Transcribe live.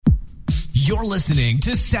You're listening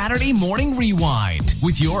to Saturday Morning Rewind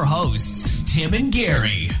with your hosts, Tim and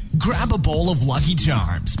Gary. Grab a bowl of Lucky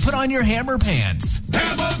Charms, put on your hammer pants.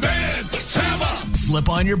 Hammer pants! Hammer! Slip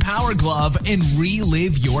on your power glove and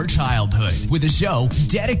relive your childhood with a show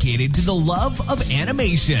dedicated to the love of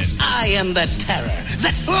animation. I am the terror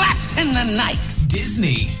that flaps in the night.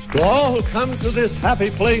 Disney. To all who come to this happy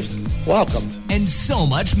place, welcome. And so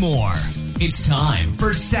much more. It's time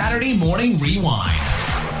for Saturday Morning Rewind.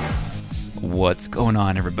 What's going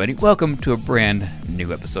on, everybody? Welcome to a brand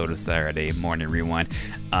new episode of Saturday Morning Rewind.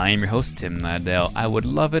 I am your host, Tim Nadell. I would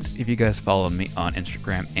love it if you guys follow me on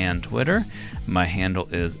Instagram and Twitter. My handle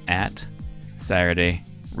is at Saturday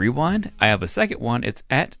Rewind. I have a second one. It's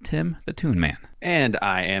at Tim the Toon Man. And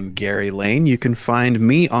I am Gary Lane. You can find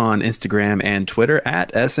me on Instagram and Twitter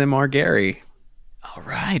at SMRGary. All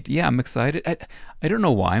right. Yeah, I'm excited. I don't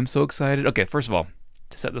know why I'm so excited. Okay, first of all,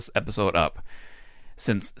 to set this episode up,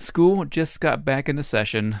 since school just got back into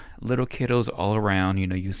session, little kiddos all around,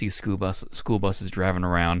 you see school buses driving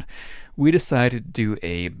around, we decided to do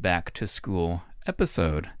a back-to-school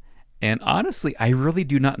episode. And honestly, I really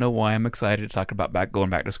do not know why I'm excited to talk about going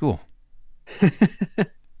back to school.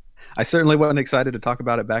 I certainly wasn't excited to talk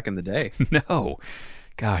about it back in the day. No.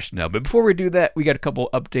 Gosh, no. But before we do that, we got a couple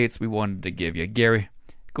updates we wanted to give you. Gary,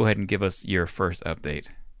 go ahead and give us your first update.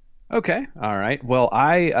 Okay. All right. Well,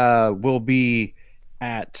 I will be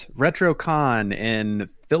at RetroCon in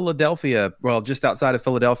Philadelphia, just outside of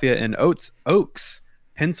Philadelphia in Oaks,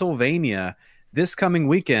 Pennsylvania, this coming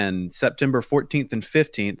weekend, September 14th and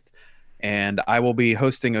 15th. And I will be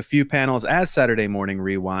hosting a few panels as Saturday Morning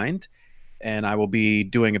Rewind. And I will be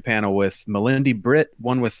doing a panel with Melindy Britt,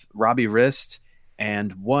 one with Robbie Rist,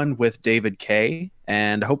 and one with David Kay.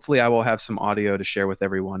 And hopefully I will have some audio to share with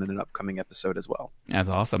everyone in an upcoming episode as well. That's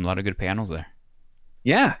awesome. A lot of good panels there.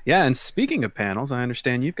 Yeah. And speaking of panels, I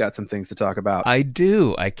understand you've got some things to talk about. I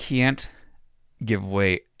do. I can't give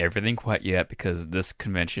away everything quite yet because this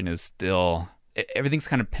convention is still... everything's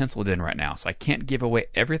kind of penciled in right now, so I can't give away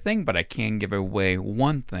everything, but I can give away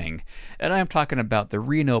one thing. And I'm talking about the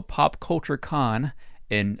Reno Pop Culture Con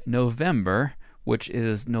in November, which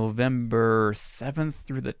is November 7th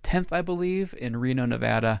through the 10th, I believe, in Reno,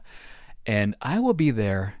 Nevada. And I will be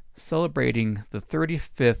there celebrating the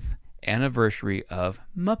 35th anniversary of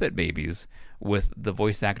Muppet Babies with the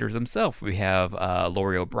voice actors themselves. We have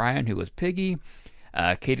Laurie O'Brien, who was Piggy,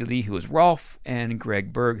 Katie Lee, who was Rolf, and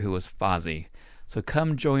Greg Berg, who was Fozzie. So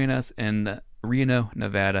come join us in Reno,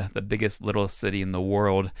 Nevada, the biggest little city in the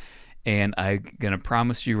world. And I'm going to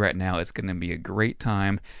promise you right now, it's going to be a great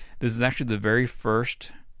time. This is actually the very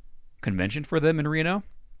first convention for them in Reno.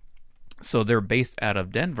 So they're based out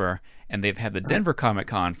of Denver, and they've had the Denver Comic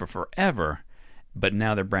Con for forever. But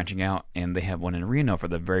now they're branching out, and they have one in Reno for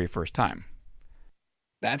the very first time.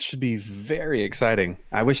 That should be very exciting.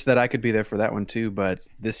 I wish that I could be there for that one too, but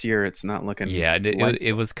this year it's not looking... Yeah,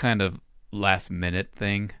 it was kind of last minute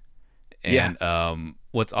thing. And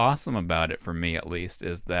what's awesome about it, for me at least,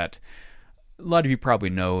 is that a lot of you probably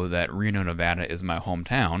know that Reno, Nevada is my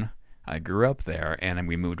hometown. I grew up there, and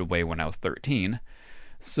we moved away when I was 13.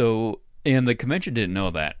 So, and the convention didn't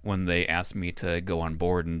know that when they asked me to go on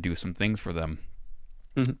board and do some things for them.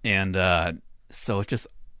 Mm-hmm. And so it's just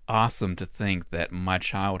awesome to think that my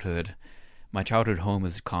childhood home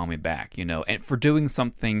is calling me back, and for doing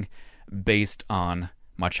something based on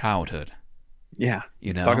my childhood. Yeah.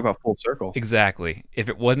 Talk about full circle. Exactly. If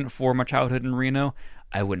it wasn't for my childhood in Reno,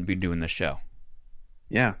 I wouldn't be doing this show.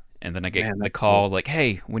 Yeah. And then I get the call like,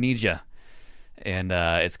 hey, we need you. And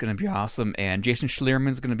it's going to be awesome. And Jason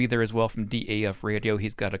Schlierman's going to be there as well from DAF Radio.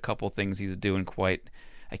 He's got a couple things he's doing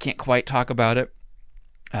I can't quite talk about it.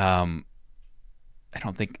 I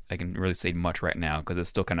don't think I can really say much right now because it's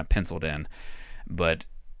still kind of penciled in. But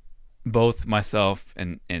both myself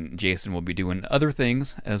and Jason will be doing other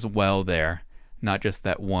things as well there, not just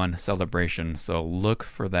that one celebration. So look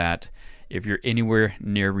for that. If you're anywhere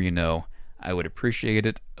near Reno, I would appreciate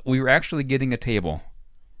it. We were actually getting a table,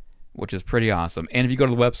 which is pretty awesome. And if you go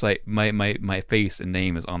to the website, my face and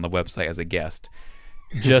name is on the website as a guest.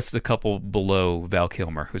 Just a couple below Val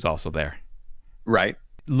Kilmer, who's also there. Right.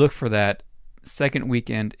 Look for that second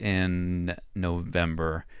weekend in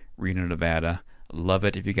November, Reno, Nevada. Love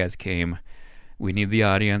it if you guys came. We need the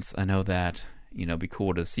audience. I know that, it'd be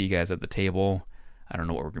cool to see you guys at the table. I don't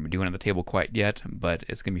know what we're going to be doing at the table quite yet, but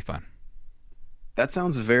it's going to be fun. That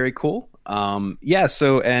sounds very cool.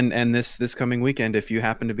 So and this coming weekend, if you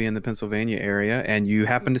happen to be in the Pennsylvania area and you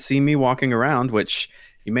happen to see me walking around, which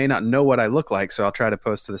you may not know what I look like, so I'll try to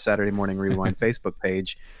post to the Saturday Morning Rewind Facebook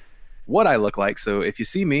page what I look like. So if you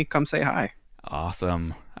see me, come say hi.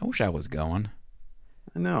 Awesome. I wish I was going.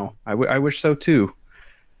 I know. I wish so too.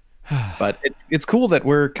 But it's cool that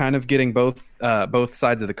we're kind of getting both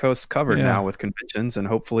sides of the coast covered now with conventions, and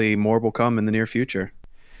hopefully more will come in the near future.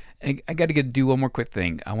 I got to do one more quick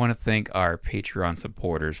thing. I want to thank our Patreon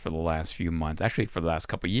supporters for the last few months, actually for the last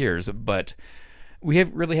couple of years, but we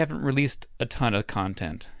haven't released a ton of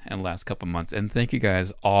content in the last couple of months, and thank you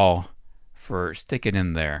guys all for sticking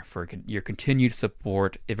in there, for your continued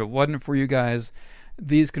support. If it wasn't for you guys,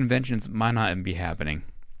 these conventions might not even be happening.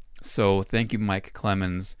 So thank you, Mike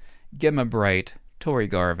Clemens, Gemma Bright, Tori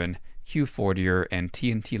Garvin, Hugh Fortier, and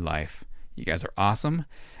TNT Life. You guys are awesome.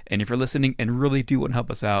 And if you're listening and really do want to help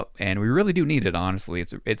us out, and we really do need it, honestly,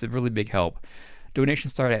 it's a really big help.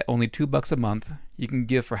 Donations start at only $2 a month. You can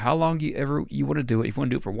give for how long you want to do it. If you want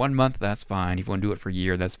to do it for 1 month, that's fine. If you want to do it for a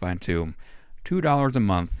year, that's fine too. $2 a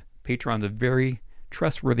month. Patreon's a very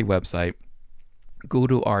trustworthy website. Go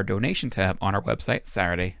to our donation tab on our website,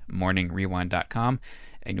 SaturdayMorningRewind.com,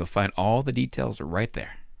 and you'll find all the details right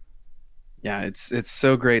there. Yeah, it's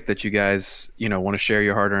so great that you guys, want to share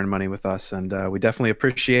your hard-earned money with us, and we definitely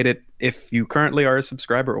appreciate it if you currently are a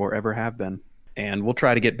subscriber or ever have been. And we'll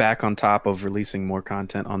try to get back on top of releasing more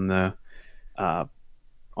content on a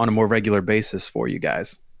more regular basis for you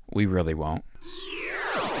guys. We really won't.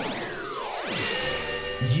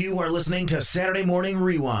 You are listening to Saturday Morning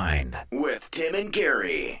Rewind with Tim and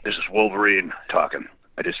Gary. This is Wolverine talking.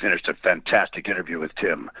 I just finished a fantastic interview with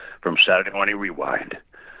Tim from Saturday Morning Rewind.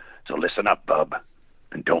 So listen up, bub,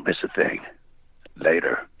 and don't miss a thing.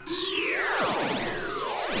 Later.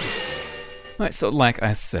 All right, so like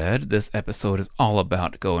I said, this episode is all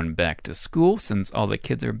about going back to school, since all the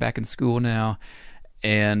kids are back in school now.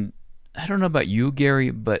 And I don't know about you,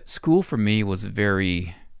 Gary, but school for me was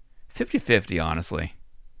very 50-50, honestly.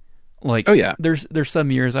 Like, oh yeah, there's some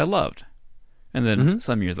years I loved, and then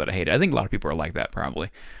some years that I hated. I think a lot of people are like that, probably.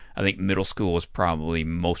 I think middle school is probably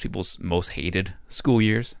most people's most hated school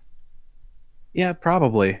years. Yeah,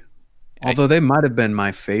 probably. Although they might have been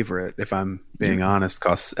my favorite, if I'm being honest,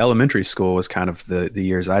 because elementary school was kind of the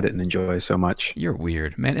years I didn't enjoy so much. You're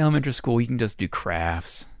weird. Man, elementary school, you can just do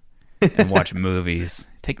crafts and watch movies,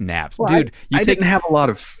 take naps. Well, Dude, I didn't have a lot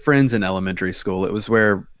of friends in elementary school. It was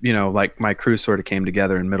where, like my crew sort of came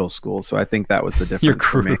together in middle school. So I think that was the difference. Your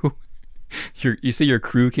crew? For me. You say your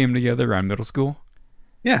crew came together around middle school?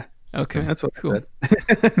 Yeah. Okay. That's what cool. I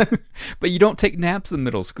said. But you don't take naps in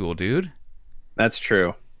middle school, dude. That's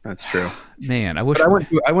true. That's true. Man, I wish. But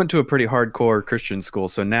I went to a pretty hardcore Christian school,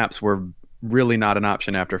 so naps were really not an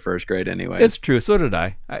option after first grade anyway. It's true. So did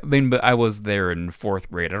I. I mean, but I was there in fourth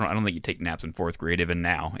grade. I don't think you take naps in fourth grade even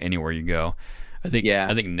now, anywhere you go. I think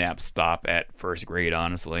naps stop at first grade,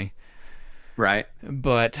 honestly. Right.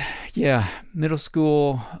 But yeah, middle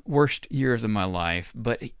school, worst years of my life.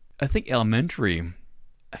 But I think elementary,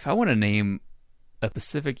 if I want to name a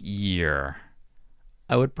specific year,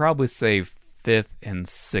 I would probably say 5th and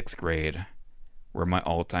 6th grade were my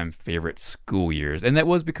all-time favorite school years. And that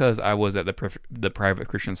was because I was at the private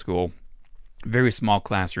Christian school, very small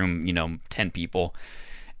classroom, 10 people,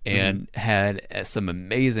 and had some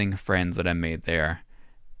amazing friends that I made there.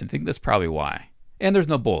 I think that's probably why. And there's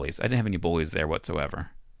no bullies. I didn't have any bullies there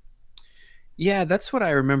whatsoever. Yeah, that's what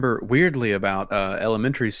I remember weirdly about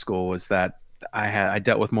elementary school, was that I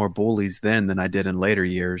dealt with more bullies then than I did in later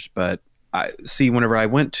years. But I see, whenever I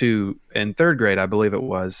went to in 3rd grade, I believe it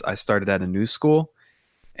was, I started at a new school,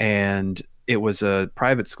 and it was a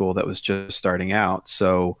private school that was just starting out.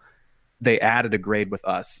 So they added a grade with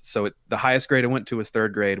us. So the highest grade I went to was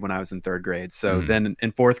 3rd grade when I was in 3rd grade. So then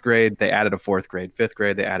in 4th grade, they added a 4th grade. 5th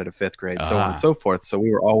grade, they added a 5th grade, so on and so forth. So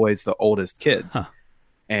we were always the oldest kids. Huh.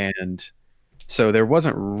 And so there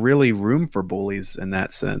wasn't really room for bullies in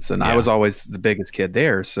that sense. And I was always the biggest kid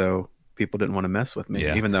there. So people didn't want to mess with me,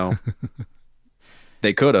 even though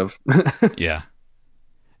they could have. Yeah,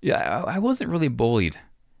 I wasn't really bullied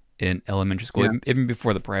in elementary school, even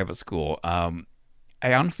before the private school.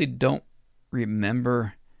 I honestly don't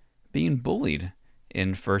remember being bullied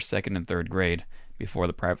in 1st, 2nd, and 3rd grade before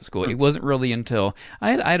the private school. It wasn't really until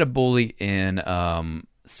I had a bully in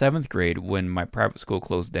 7th grade when my private school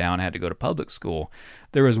closed down. I had to go to public school.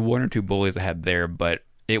 There was 1 or 2 bullies I had there, but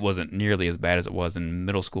it wasn't nearly as bad as it was in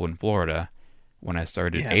middle school in Florida when I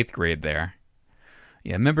started 8th grade there.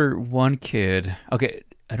 Yeah, I remember one kid. Okay,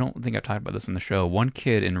 I don't think I've talked about this in the show. One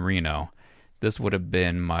kid in Reno. This would have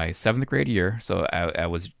been my 7th grade year, so I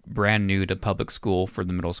was brand new to public school for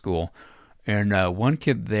the middle school. And one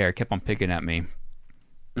kid there kept on picking at me.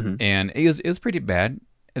 And it was pretty bad.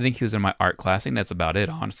 I think he was in my art class. I think that's about it,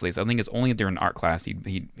 honestly. So I think it's only during art class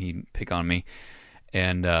he'd pick on me.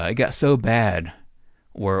 And it got so bad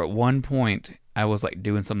where at one point I was like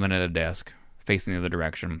doing something at a desk, facing the other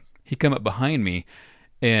direction. He come up behind me,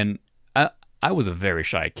 and I was a very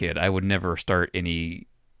shy kid. I would never start any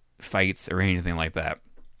fights or anything like that.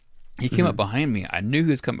 He came up behind me. I knew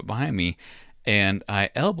he was coming up behind me, and I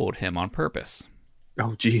elbowed him on purpose.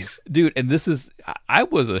 Oh, jeez. Dude, and I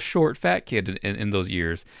was a short, fat kid in those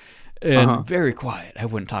years, and very quiet. I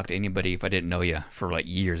wouldn't talk to anybody if I didn't know you for like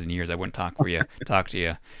years and years. I wouldn't talk to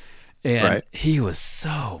you. And he was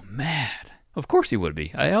so mad. Of course he would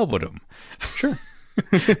be. I elbowed him. Sure.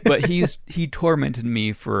 But he tormented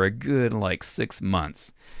me for a good like 6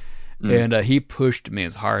 months, and he pushed me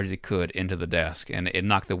as hard as he could into the desk, and it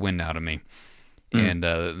knocked the wind out of me. And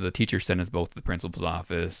the teacher sent us both to the principal's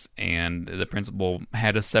office, and the principal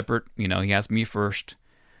had a separate, he asked me first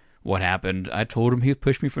what happened. I told him he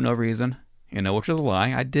pushed me for no reason, which was a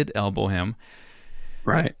lie. I did elbow him.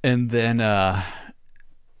 Right. And then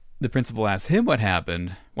the principal asked him what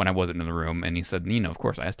happened when I wasn't in the room, and he said, of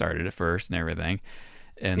course I started it first and everything.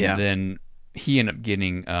 And then he ended up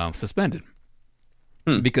getting suspended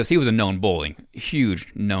because he was a known bully,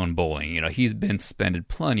 huge known bully. He's been suspended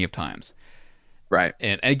plenty of times. Right.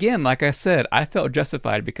 And again, like I said, I felt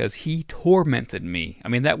justified because he tormented me. I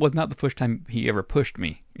mean, that was not the first time he ever pushed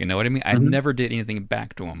me. You know what I mean? I never did anything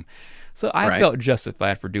back to him. So I felt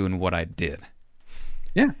justified for doing what I did.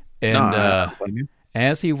 Yeah. And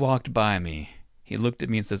as he walked by me, he looked at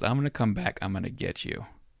me and says, "I'm going to come back. I'm going to get you."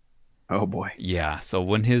 Oh, boy. Yeah. So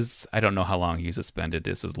when I don't know how long he was suspended.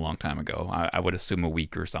 This was a long time ago. I would assume a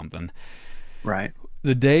week or something. Right.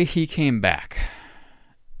 The day he came back,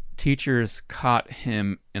 teachers caught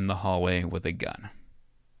him in the hallway with a gun.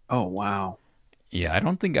 Oh, wow. Yeah, I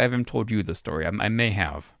don't think I even told you the story. I may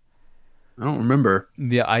have. I don't remember.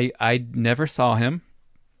 Yeah, I never saw him,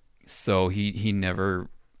 so he never.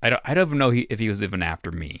 I don't even know if he was even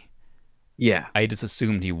after me. Yeah, I just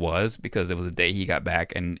assumed he was because it was the day he got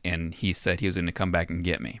back, and he said he was going to come back and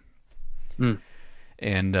get me.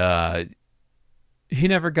 And he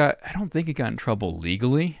never got. I don't think he got in trouble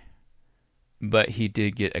legally, but he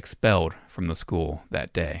did get expelled from the school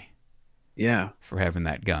that day. Yeah, for having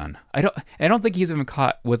that gun. I don't think he's even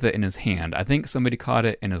caught with it in his hand. I think somebody caught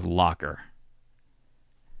it in his locker.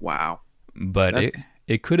 Wow. But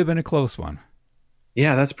it could have been a close one.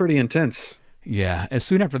 Yeah, that's pretty intense. Yeah. As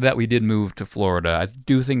soon after that, we did move to Florida. I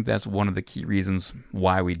do think that's one of the key reasons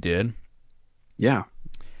why we did. Yeah.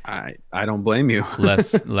 I don't blame you.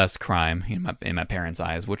 less crime in my parents'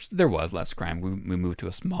 eyes, which there was less crime. We moved to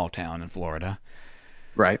a small town in Florida.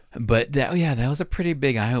 Right. But that was a pretty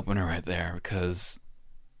big eye-opener right there because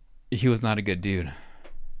he was not a good dude.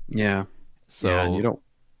 Yeah. So yeah,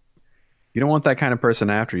 you don't want that kind of person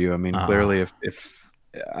after you. I mean, clearly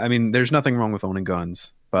there's nothing wrong with owning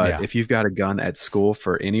guns, but if you've got a gun at school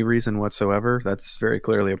for any reason whatsoever, that's very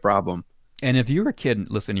clearly a problem. And if you're a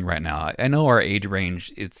kid listening right now, I know our age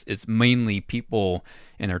range, it's mainly people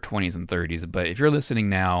in their 20s and 30s, but if you're listening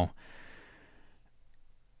now,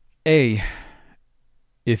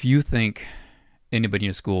 if you think anybody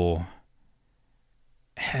in school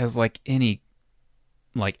has any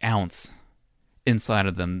ounce inside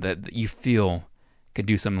of them that you feel could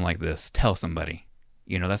do something like this, tell somebody.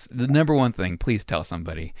 That's the number one thing. Please tell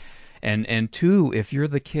somebody. And two, if you're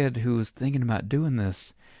the kid who's thinking about doing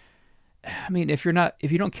this, I mean, if you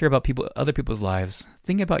don't care about other people's lives,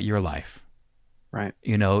 think about your life. Right.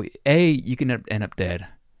 A, you can end up dead.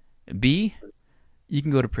 B, you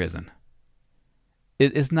can go to prison.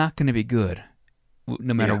 It's not going to be good,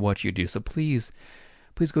 no matter what you do. So please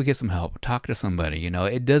go get some help. Talk to somebody.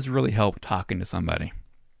 It does really help talking to somebody.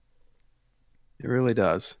 It really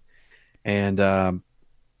does. And I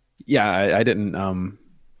didn't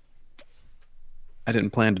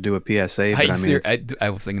plan to do a PSA. But I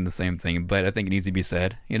was thinking the same thing, but I think it needs to be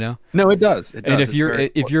said. No, it does. It does. And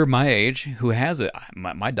if you're my age, who has it,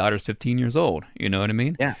 my daughter's 15 years old. You know what I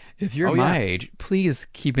mean? Yeah. If you're my age, please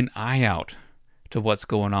keep an eye out to what's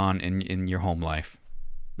going on in your home life.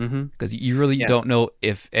 Because you really don't know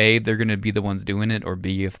if A, they're going to be the ones doing it, or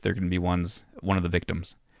B, if they're going to be one of the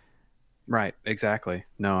victims. Right, exactly.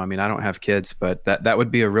 No, I mean, I don't have kids, but that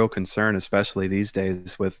would be a real concern, especially these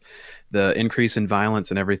days with the increase in violence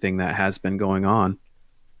and everything that has been going on.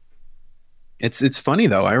 It's funny,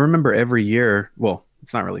 though. I remember every year, well,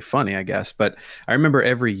 it's not really funny, I guess, but I remember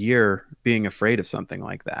every year being afraid of something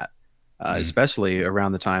like that. Especially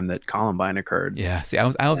around the time that Columbine occurred. Yeah, see, I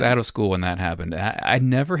was out of school when that happened. I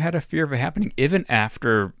never had a fear of it happening. Even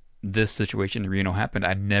after this situation in Reno happened,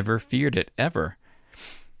 I never feared it, ever.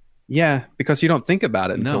 Yeah, because you don't think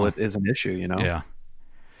about it until it is an issue, Yeah.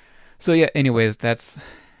 So, anyways,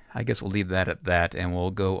 I guess we'll leave that at that, and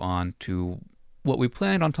we'll go on to what we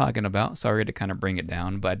planned on talking about. Sorry to kind of bring it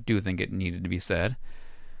down, but I do think it needed to be said.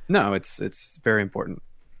 No, it's very important.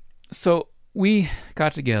 So we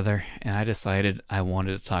got together, and I decided I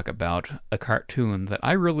wanted to talk about a cartoon that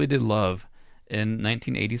I really did love in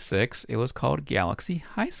 1986. It was called Galaxy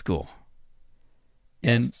High School.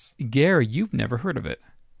 Yes. And Gary, you've never heard of it.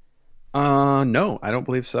 No, I don't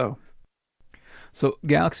believe so. So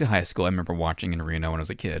Galaxy High School, I remember watching in Reno when I was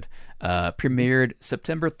a kid, premiered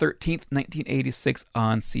September 13th, 1986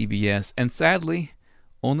 on CBS, and sadly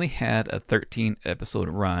only had a 13-episode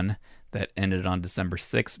run that ended on December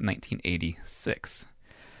 6th, 1986.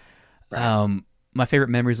 Right. My favorite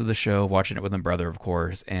memories of the show, watching it with my brother, of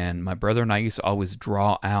course, and my brother and I used to always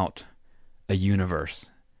draw out a universe.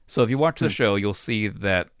 So if you watch the show, you'll see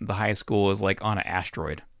that the high school is like on an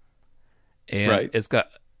asteroid. And it's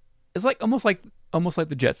like almost like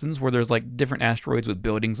the Jetsons, where there's like different asteroids with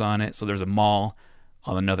buildings on it. So there's a mall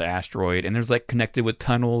on another asteroid, and there's like connected with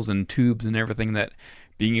tunnels and tubes and everything that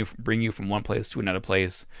bring you from one place to another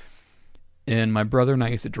place. And my brother and I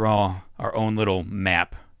used to draw our own little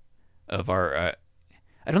map of our.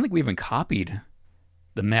 I don't think we even copied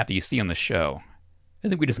the map that you see on the show. I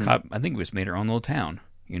think we just I think we just made our own little town,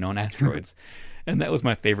 on asteroids, and that was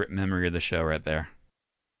my favorite memory of the show right there.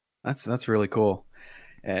 That's really cool.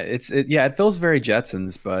 It feels very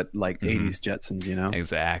Jetsons, but like 80s Jetsons,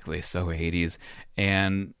 Exactly, so 80s.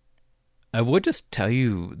 And I would just tell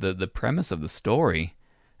you the premise of the story,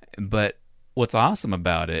 but what's awesome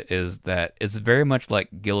about it is that it's very much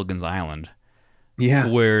like Gilligan's Island. Yeah.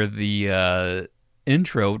 Where the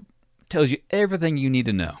intro tells you everything you need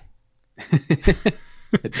to know.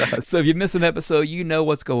 It does. So if you miss an episode, you know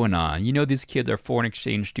what's going on. You know these kids are foreign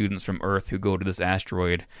exchange students from Earth who go to this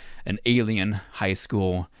asteroid, an alien high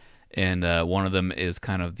school, and one of them is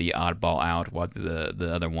kind of the oddball out, while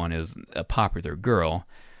the other one is a popular girl.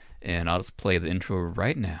 And I'll just play the intro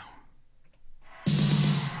right now.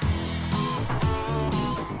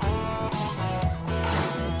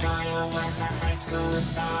 Doyle was a high school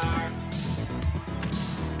star.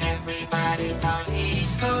 Everybody thought he'd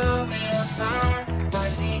go real far,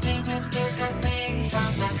 but he didn't get a thing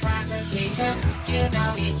from the classes he took.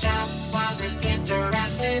 He just wasn't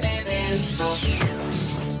interested in his books.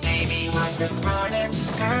 Amy was the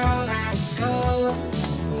smartest girl at school.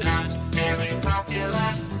 Not very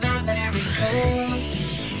popular, not very cool.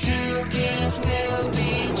 2 kids will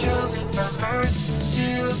be chosen from Earth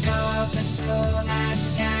to go to school at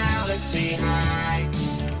Galaxy High.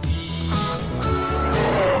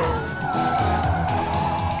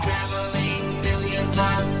 Traveling millions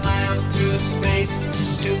of miles through space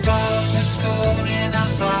to go to school in a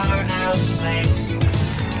far-out place.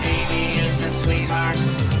 Amy is the sweetheart.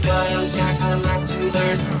 Doyle's got a lot to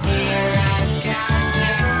learn here at Galaxy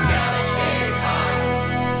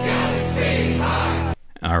High.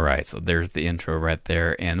 All right, so there's the intro right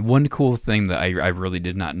there. And one cool thing that I really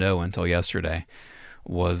did not know until yesterday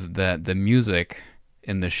was that the music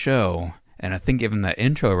in the show, and I think even that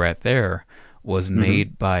intro right there, was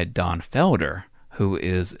made by Don Felder, who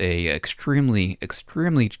is a extremely,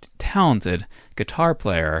 extremely talented guitar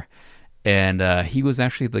player. And he was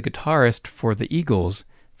actually the guitarist for the Eagles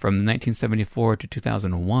from 1974 to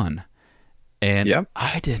 2001. And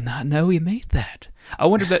I did not know he made that. I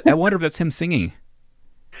wonder if that's him singing.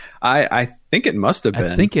 I think it must have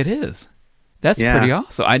been. I think it is. That's pretty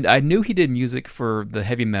awesome. I knew he did music for the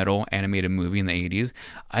Heavy Metal animated movie in the 80s.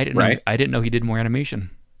 I didn't know he did more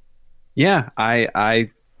animation. Yeah, I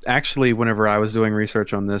actually, whenever I was doing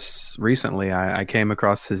research on this recently, I came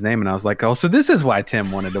across his name and I was like, oh, so this is why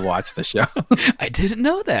Tim wanted to watch the show. I didn't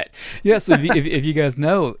know that. Yeah, so if you guys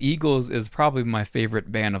know, Eagles is probably my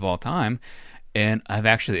favorite band of all time. And I've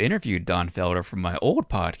actually interviewed Don Felder from my old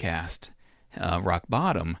podcast, Rock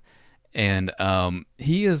Bottom. And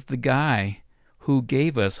he is the guy who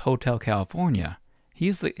gave us Hotel California.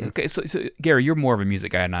 He's the okay. So Gary, you're more of a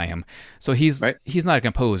music guy than I am. So he's not a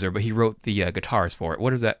composer, but he wrote the guitars for it. What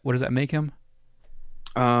does that make him?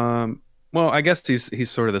 Well, I guess he's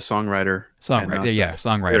sort of the songwriter.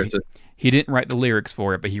 Songwriter. He didn't write the lyrics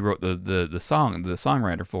for it, but he wrote the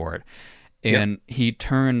songwriter for it, and he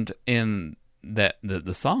turned in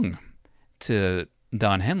the song to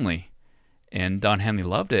Don Henley, and Don Henley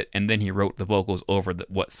loved it, and then he wrote the vocals over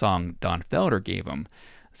what song Don Felder gave him.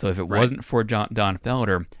 So if it wasn't for Don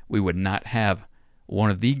Felder, we would not have one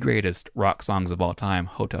of the greatest rock songs of all time,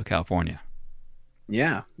 Hotel California.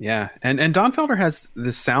 Yeah. And Don Felder has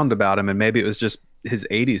this sound about him, and maybe it was just his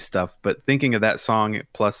 80s stuff, but thinking of that song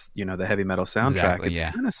plus, the heavy metal soundtrack, it's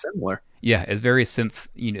kind of similar. Yeah, it's very it's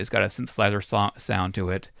got a synthesizer sound to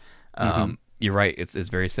it. You're right, it's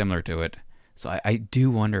very similar to it. So I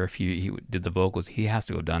do wonder if he did the vocals. He has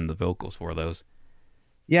to have done the vocals for those.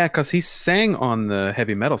 Yeah, because he sang on the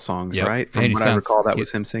heavy metal songs, Yep. right? And From he what I sounds- recall, that he-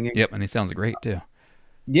 was him singing. Yep, and he sounds great too.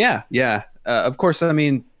 Yeah, yeah. Of course, I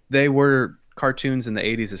mean, they were cartoons in the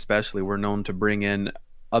 80s especially were known to bring in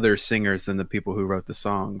other singers than the people who wrote the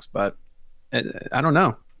songs. But I don't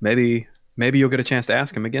know. Maybe you'll get a chance to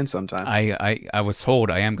ask him again sometime. I was told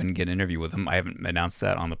I am going to get an interview with him. I haven't announced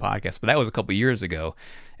that on the podcast, but that was a couple years ago,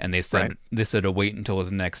 and they said to wait until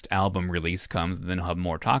his next album release comes, and then he'll have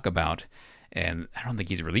more to talk about. And I don't think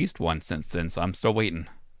he's released one since then, so I'm still waiting.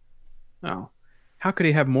 Oh. How could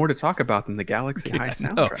he have more to talk about than the Galaxy High Oh,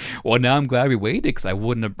 soundtrack? well, now I'm glad we waited because I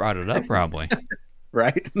wouldn't have brought it up probably.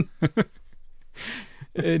 Right?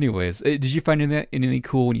 Anyways, did you find anything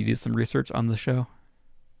cool when you did some research on the show?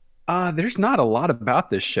 There's not a lot about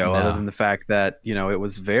this show No. other than the fact that, it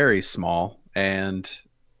was very small and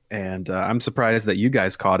I'm surprised that you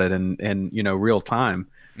guys caught it in real time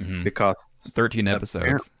because 13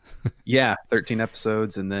 episodes. yeah, 13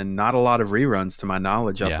 episodes and then not a lot of reruns to my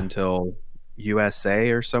knowledge up Yeah. until USA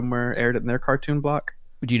or somewhere aired it in their cartoon block.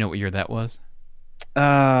 Do you know what year that was?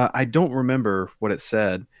 I don't remember what it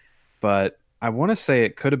said, but I want to say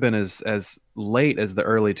it could have been as late as the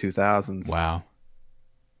early 2000s. Wow.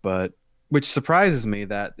 But which surprises me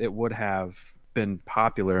that it would have been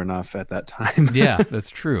popular enough at that time. Yeah, that's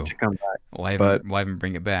true. to come back. Why But- even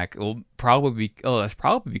bring it back? Well, that's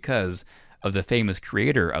probably because of the famous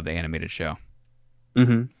creator of the animated show.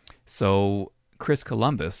 Mm-hmm. So Chris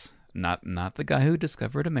Columbus, not the guy who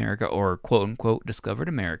discovered America or quote unquote discovered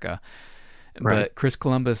America, Right. but Chris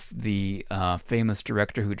Columbus, the famous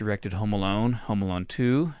director who directed Home Alone, Home Alone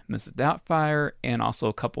 2, Mrs. Doubtfire, and also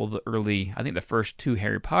a couple of the early, I think the first 2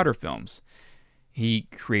 Harry Potter films. He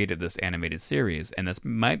created this animated series, and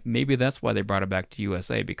maybe that's why they brought it back to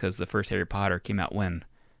USA, because the first Harry Potter came out when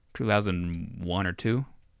 2001 or 2.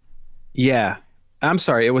 Yeah, I'm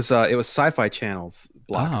sorry. It was Sci-Fi Channel's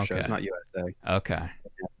block Oh, of shows, okay. not USA. Okay.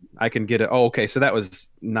 I can get it. Oh, okay. So that was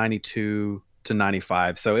 92 to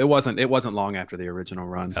 95. So it wasn't long after the original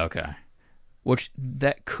run. Okay. Which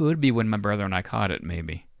that could be when my brother and I caught it,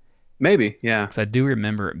 maybe. Maybe, yeah. Because I do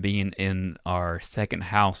remember it being in our second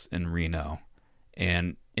house in Reno,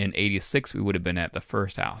 and in '86 we would have been at the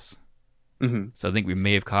first house. hmm So I think we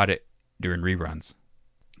may have caught it during reruns.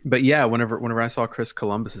 But yeah, whenever I saw Chris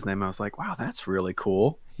Columbus's name, I was like, wow, that's really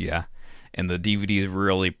cool. Yeah. And the DVD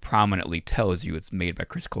really prominently tells you it's made by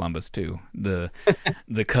Chris Columbus too. The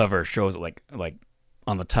cover shows it like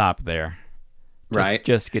on the top there. Right.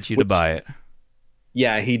 Just to get you to buy it.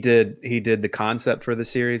 Yeah, he did the concept for the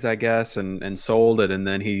series, I guess, and sold it, and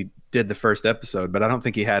then he did the first episode. But I don't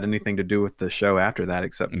think he had anything to do with the show after that,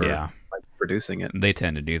 except for Yeah. like, producing it. They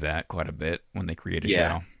tend to do that quite a bit when they create a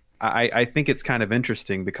Yeah. show. I think it's kind of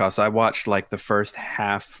interesting because I watched like the first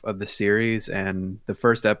half of the series, and the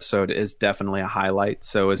first episode is definitely a highlight.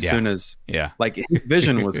 So as Yeah. soon as Yeah. like his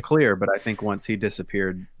vision was clear, but I think once he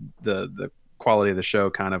disappeared, the quality of the show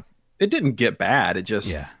kind of it didn't get bad. It just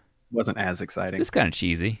Yeah. wasn't as exciting. It's kind of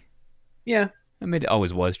cheesy. Yeah. I mean, it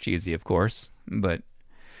always was cheesy, of course, but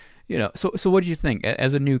so what did you think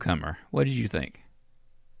as a newcomer? What did you think?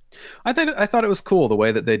 I thought it was cool the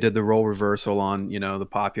way that they did the role reversal on, the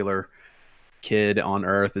popular kid on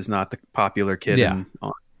Earth is not the popular kid Yeah.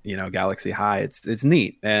 on Galaxy High. It's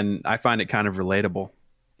neat, and I find it kind of relatable.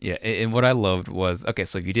 Yeah, and what I loved was, okay,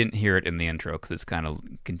 so if you didn't hear it in the intro, because it's kind of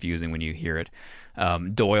confusing when you hear it,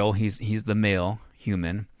 Doyle, he's the male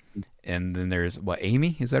human, and then there's,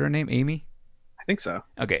 Amy? Is that her name, Amy? I think so.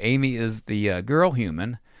 Okay, Amy is the girl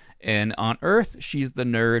human, and on Earth, she's the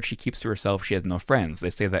nerd, she keeps to herself, she has no friends.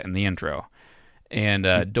 They say that in the intro.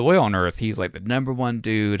 And Doyle on Earth, he's like the number one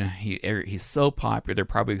dude, he's so popular, they're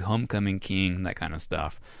probably homecoming king, that kind of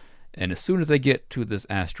stuff. And as soon as they get to this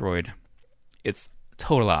asteroid, it's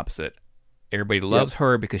total opposite. Everybody loves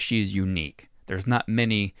her because she's unique. There's not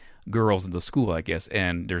many girls in the school, I guess,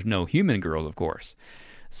 and there's no human girls, of course.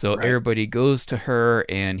 So everybody goes to her,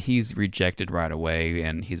 and he's rejected right away,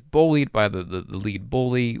 and he's bullied by the lead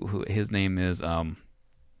bully, who his name is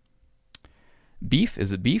Beef.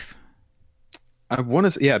 Is it Beef? I want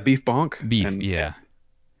to, Beef Bonk. Beef, And- yeah.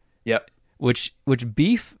 Yep. Which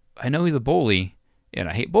Beef? I know he's a bully, and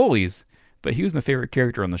I hate bullies, but he was my favorite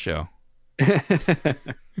character on the show. I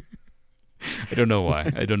don't know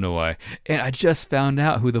why. And I just found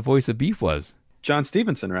out who the voice of Beef was. John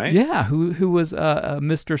Stevenson, right? Yeah, who was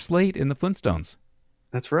Mr. Slate in the Flintstones.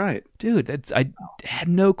 That's right. Dude, I had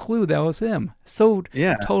no clue that was him. So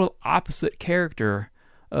Yeah. total opposite character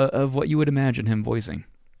of what you would imagine him voicing.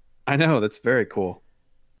 I know, that's very cool.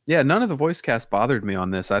 Yeah, none of the voice cast bothered me on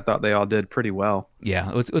this. I thought they all did pretty well. Yeah,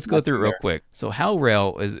 let's go That's through it real fair. quick. So Hal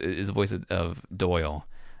Rell is the voice of Doyle.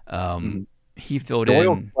 He filled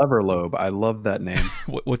Doyle in. Cleverlobe. I love that name.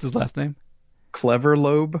 What's his last name?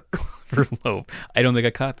 Cleverlobe. Verlobe. I don't think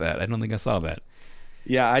I caught that. I don't think I saw that.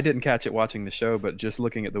 Yeah, I didn't catch it watching the show, but just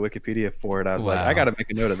looking at the Wikipedia for it, I was like, Wow. I got to make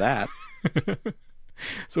a note of that.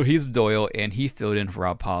 So he's Doyle, and he filled in for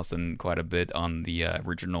Rob Paulson quite a bit on the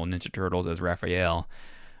original Ninja Turtles as Raphael.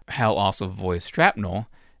 Hal also voiced Shrapnel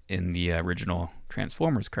in the original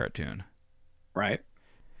Transformers cartoon. Right.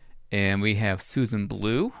 And we have Susan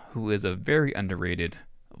Blue, who is a very underrated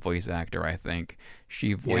voice actor, I think.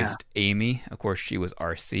 She voiced Amy. Of course, she was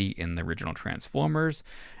RC in the original Transformers.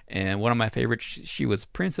 And one of my favorites, she was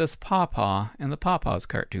Princess Pawpaw in the Pawpaws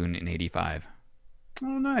cartoon in 85. Oh,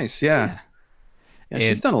 nice. Yeah. Yeah,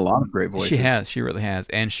 she's And done a lot of great voices. She has. She really has.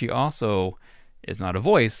 And she also is not a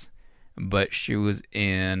voice, but she was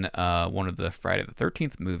in one of the Friday the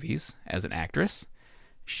 13th movies as an actress.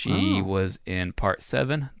 She was in Part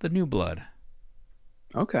 7, The New Blood.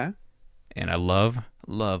 Okay. And I love,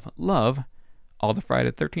 love, love all the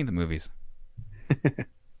Friday the 13th movies.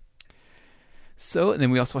 So, and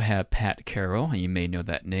then we also have Pat Carroll. You may know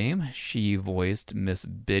that name. She voiced Miss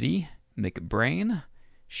Biddy McBrain.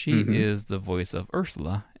 She is the voice of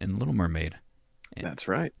Ursula in Little Mermaid. And That's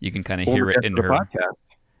right. you can kind of Former hear it guest in of the her,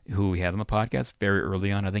 podcast. who we had on the podcast very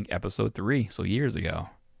early on, I think episode 3, so years ago.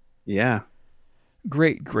 Yeah.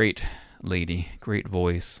 Great, great lady. Great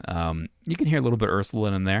voice. You can hear a little bit of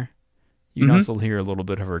Ursula in there. You can also hear a little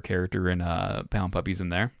bit of her character in Pound Puppies in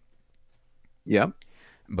there. Yep.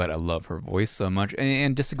 But I love her voice so much.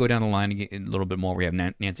 And just to go down the line a little bit more, we have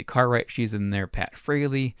Nancy Cartwright. She's in there. Pat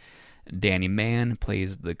Fraley. Danny Mann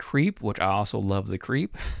plays the Creep, which I also love the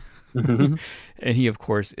Creep. And he, of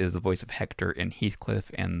course, is the voice of Hector in Heathcliff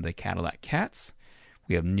and the Cadillac Cats.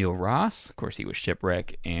 We have Neil Ross. Of course, he was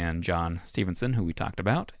Shipwreck. And John Stevenson, who we talked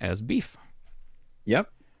about, as Beef. Yep.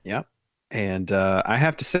 Yep. And I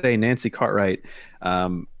have to say, Nancy Cartwright,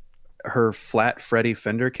 her Flat Freddy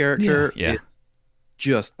Fender character Yeah. is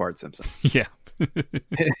just Bart Simpson. Yeah.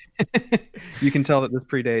 You can tell that this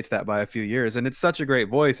predates that by a few years, and it's such a great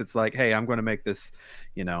voice. It's like, hey, I'm going to make this,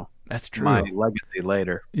 That's true. my legacy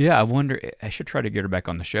later. Yeah, I wonder, I should try to get her back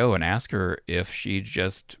on the show and ask her if she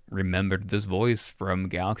just remembered this voice from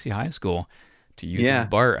Galaxy High School to use as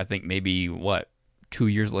Bart. I think maybe, 2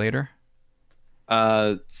 years later?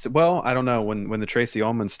 Well, I don't know when the Tracy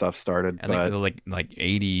Ullman stuff started, I think but it was like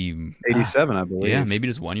 80... 87, I believe. Yeah, maybe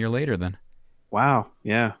just 1 year later then. Wow.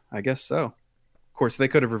 Yeah, I guess so. Of course, they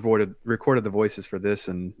could have recorded the voices for this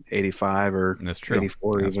in 85 or That's true.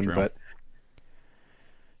 84 That's even, true. but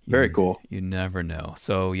very cool. You never know.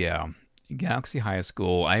 So, yeah, Galaxy High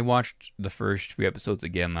School. I watched the first few episodes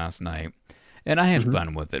again last night, and I had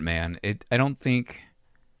fun with it, man. I don't think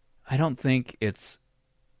it's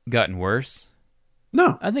gotten worse.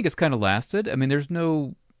 No. I think it's kind of lasted. I mean, there's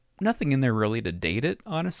nothing in there really to date it,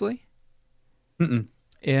 honestly. Mm-mm.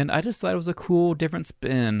 And I just thought it was a cool, different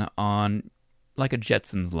spin on like a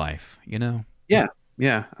Jetsons life, Yeah.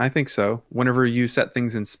 Yeah, I think so. Whenever you set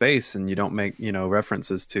things in space and you don't make,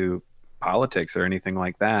 references to politics or anything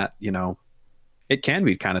like that, it can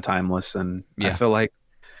be kind of timeless. And I feel like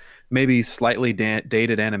maybe slightly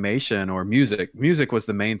dated animation or music. Music was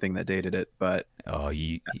the main thing that dated it, but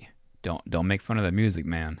you don't make fun of the music,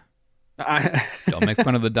 man. I Don't make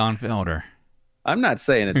fun of the Don Felder. I'm not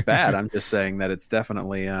saying it's bad. I'm just saying that it's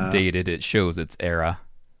definitely Dated. It shows its era.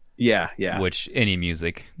 Yeah. Which any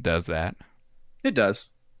music does that. It does.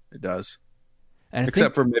 It does. And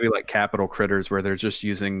Except for maybe like Capitol Critters, where they're just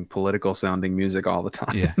using political sounding music all the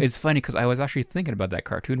time. Yeah, it's funny because I was actually thinking about that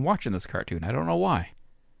cartoon, watching this cartoon. I don't know why.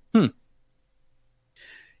 Yeah,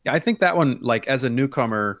 I think that one, like as a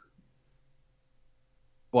newcomer,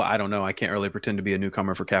 well, I don't know. I can't really pretend to be a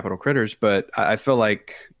newcomer for Capitol Critters, but I feel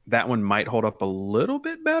like that one might hold up a little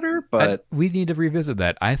bit better. But we need to revisit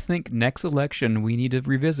that. I think next election we need to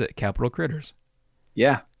revisit Capitol Critters.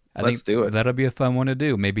 yeah, I let's think do it. That'll be a fun one to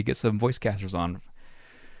do. Maybe get some voice casters on.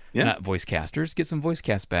 Yeah. Not voice casters. Get some voice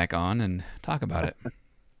casts back on and talk about it.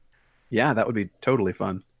 Yeah, that would be totally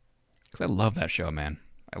fun. Because I love that show, man.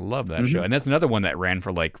 I love that show. And that's another one that ran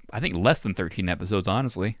for I think less than 13 episodes,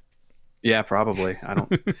 honestly. Yeah, probably.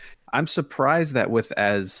 I'm surprised that with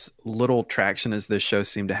as little traction as this show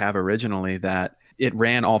seemed to have originally, that it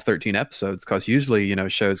ran all 13 episodes. Because usually,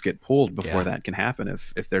 shows get pulled before that can happen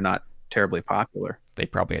if they're not terribly popular. They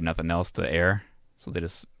probably had nothing else to air, so they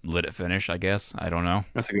just let it finish, I guess. I don't know.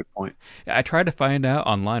 That's a good point. I tried to find out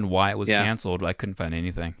online why it was canceled, but I couldn't find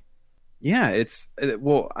anything. Yeah,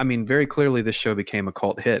 well, I mean, very clearly this show became a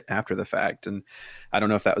cult hit after the fact. And I don't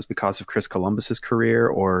know if that was because of Chris Columbus's career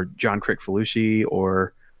or John Crick-Felucci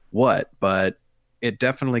or what, but it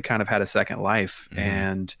definitely kind of had a second life. Mhm.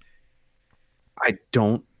 And I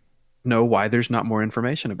don't know why there's not more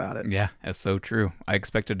information about it. Yeah, that's so true. I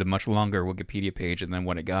expected a much longer Wikipedia page than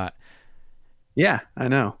what it got. Yeah, I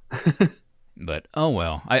know. But oh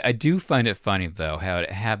well. I do find it funny though how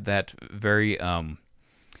it had that very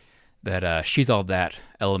that she's all that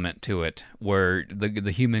element to it, where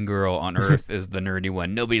the human girl on Earth is the nerdy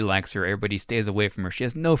one. Nobody likes her. Everybody stays away from her. She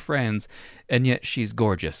has no friends, and yet she's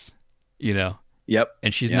gorgeous. You know, Yep.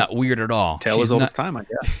 and she's Yep. not weird at all. Tale She's as old not- as time, I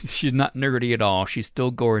guess. She's not nerdy at all. She's still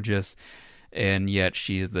gorgeous, and yet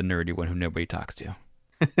she's the nerdy one who nobody talks to.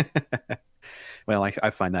 Well, I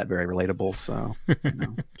find that very relatable. So,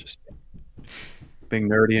 just being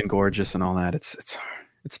nerdy and gorgeous and all that, it's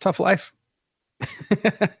a tough life.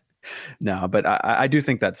 No, but I do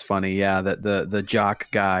think that's funny. Yeah, that the jock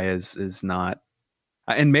guy is not,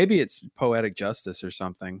 and maybe it's poetic justice or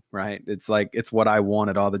something, right? It's like it's what I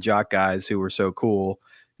wanted. All the jock guys who were so cool,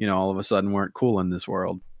 all of a sudden weren't cool in this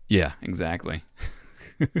world. Yeah, exactly.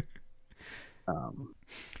 Um,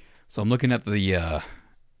 So I'm looking at the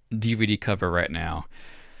DVD cover right now.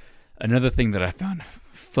 Another thing that I found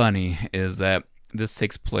funny is that this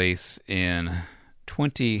takes place in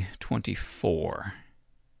 2024.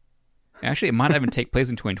 Actually, it might not even take place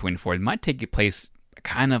in 2024. It might take place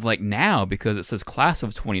kind of like now because it says class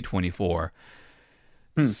of 2024.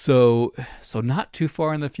 So not too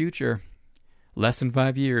far in the future, less than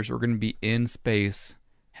 5 years, we're going to be in space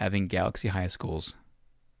having galaxy high schools.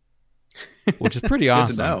 Which is pretty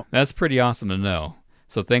That's good to awesome. know. That's pretty awesome to know.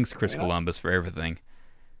 So thanks, Chris Yeah. Columbus, for everything.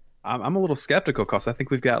 I'm a little skeptical because I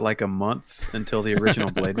think we've got like a month until the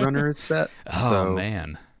original Blade Runner is set. Oh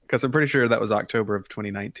man, Because I'm pretty sure that was October of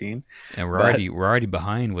 2019. and we're But- already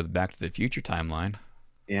behind with Back to the Future timeline.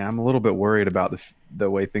 Yeah, I'm a little bit worried about the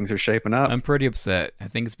way things are shaping up. I'm pretty upset. I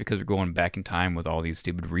think it's because we're going back in time with all these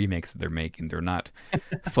stupid remakes that they're making. They're not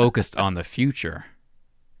focused on the future.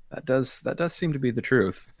 That does seem to be the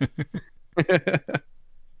truth.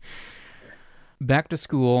 Back to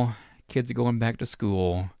school. Kids are going back to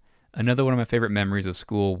school. Another one of my favorite memories of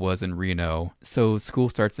school was in Reno. So school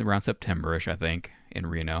starts around September-ish, I think, in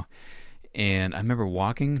Reno. And I remember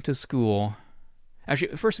walking to school.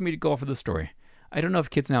 Actually, first let me go off of the story. I don't know if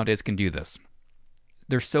kids nowadays can do this.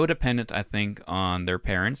 They're so dependent, I think, on their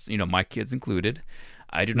parents, my kids included.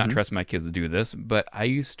 I do not trust my kids to do this, but I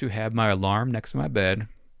used to have my alarm next to my bed.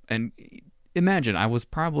 And imagine, I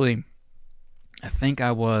think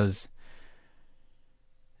I was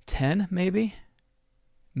 10, maybe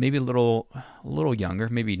a little younger,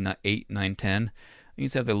 maybe not 8, 9, 10. I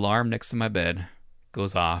used to have the alarm next to my bed,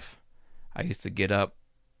 goes off. I used to get up,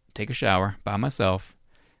 take a shower by myself.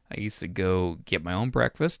 I used to go get my own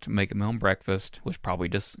breakfast, make my own breakfast, which probably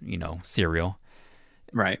just, cereal.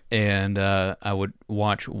 Right. And I would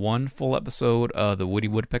watch one full episode of the Woody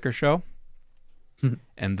Woodpecker Show,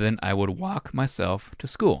 and then I would walk myself to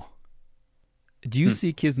school. Do you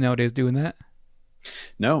see kids nowadays doing that?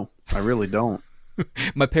 No, I really don't.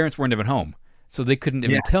 My parents weren't even home, so they couldn't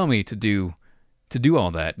even Yeah. tell me to do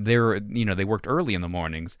all that. They were, they worked early in the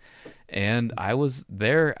mornings, and I was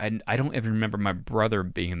there. I don't even remember my brother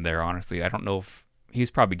being there. Honestly, I don't know if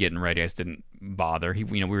he's probably getting ready. I just didn't bother.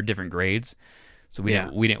 We were different grades, so we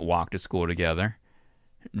didn't walk to school together.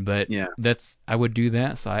 But Yeah. I would do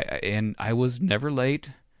that. So I was never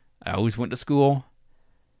late. I always went to school.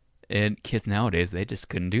 And kids nowadays, they just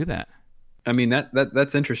couldn't do that. I mean,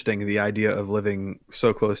 that's interesting, the idea of living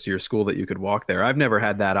so close to your school that you could walk there. I've never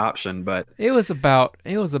had that option, but It was about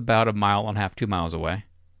a mile and a half, 2 miles away.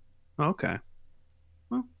 okay.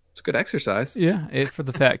 Well, it's good exercise. Yeah, for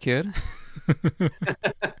the fat kid.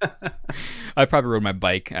 I probably rode my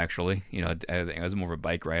bike, actually. I was more of a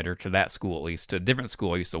bike rider to that school, at least. To a different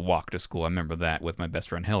school, I used to walk to school. I remember that with my best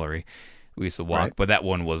friend Hillary. We used to walk, Right. but that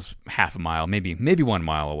one was half a mile, maybe 1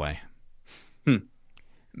 mile away.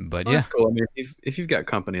 But Well, yeah, that's cool. I mean, if you've got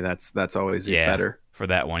company, that's always better. for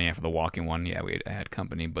that one, for the walking one, I had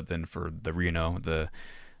company. But then for the Reno, the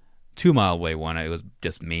 2 mile away one, it was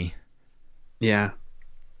just me. Yeah.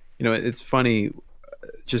 It's funny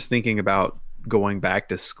just thinking about going back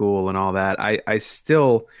to school and all that. I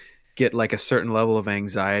still get like a certain level of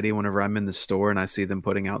anxiety whenever I'm in the store and I see them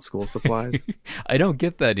putting out school supplies. I don't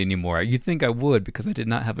get that anymore. You'd think I would because I did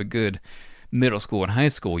not have a good middle school and high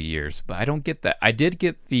school years, but I don't get that. I did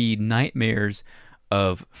get the nightmares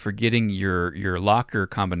of forgetting your locker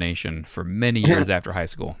combination for many years after high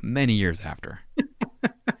school. Many years after.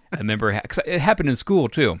 I remember because it happened in school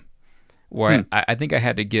too. where I think I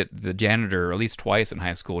had to get the janitor at least twice in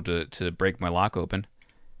high school to break my lock open.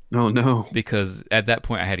 Oh, no. Because at that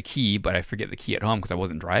point I had a key, but I forget the key at home because I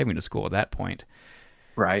wasn't driving to school at that point.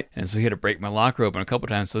 Right. And so he had to break my locker open a couple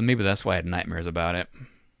times, so maybe that's why I had nightmares about it.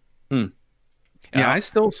 Yeah, I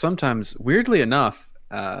still sometimes, weirdly enough,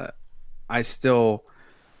 I still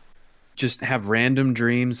just have random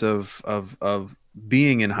dreams of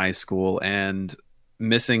being in high school and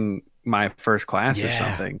missing my first class or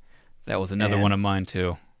something. That was another one of mine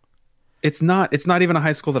too. It's not even a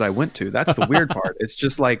high school that I went to. That's the weird part. It's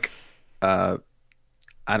just like, I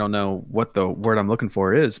don't know what the word I'm looking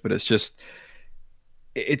for is, but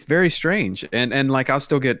it's very strange. And like, I'll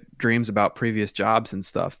still get dreams about previous jobs and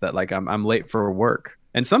stuff that like I'm late for work.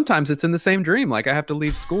 And sometimes it's in the same dream. Like I have to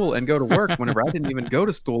leave school and go to work whenever I didn't even go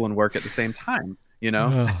to school and work at the same time, you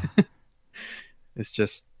know? It's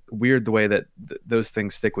just weird the way that those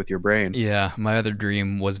things stick with your brain. Yeah, my other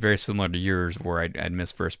dream was very similar to yours, where I'd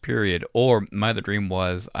miss first period, or my other dream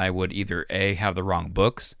was I would either A, have the wrong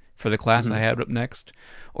books for the class I had up next,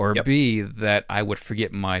 or B, that I would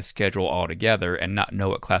forget my schedule altogether and not know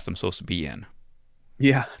what class I'm supposed to be in.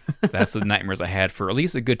 Yeah. That's the nightmares I had for at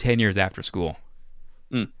least a good 10 years after school.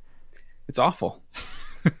 It's awful.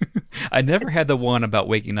 I never had the one about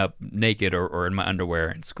waking up naked or in my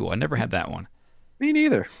underwear in school. I never had that one. Me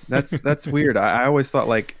neither. That's weird. I always thought,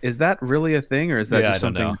 like, is that really a thing, or is that just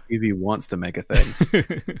something TV wants to make a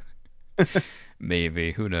thing?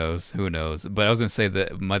 Maybe. Who knows? But I was going to say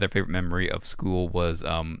that my other favorite memory of school was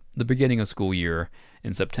the beginning of school year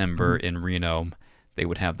in September in Reno. They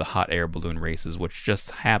would have the hot air balloon races, which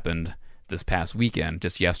just happened this past weekend,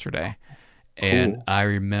 just yesterday. And cool. I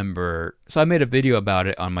remember, so I made a video about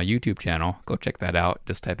it on my YouTube channel. Go check that out.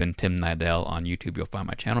 Just type in Tim Nidell on YouTube. You'll find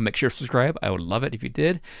my channel. Make sure to subscribe. I would love it if you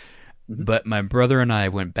did. But my brother and I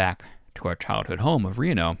went back to our childhood home of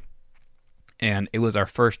Reno, and it was our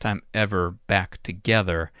first time ever back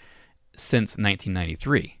together since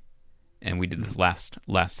 1993. And we did this last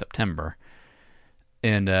September.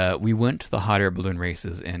 And we went to the hot air balloon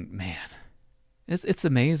races, and man, it's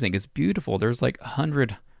amazing. It's beautiful. There's like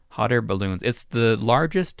 100 hot air balloons. It's the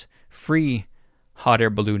largest free hot air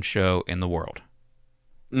balloon show in the world.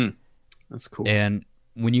 That's cool. And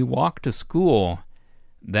when you walk to school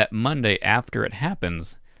that Monday after it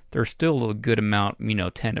happens, there's still a good amount,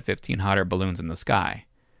 10 to 15 hot air balloons in the sky.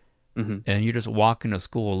 And you just walk into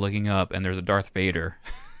school looking up, and there's a Darth Vader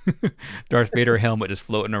helmet just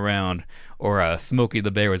floating around, or Smokey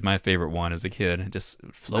the Bear was my favorite one as a kid, just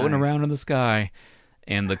floating around in the sky.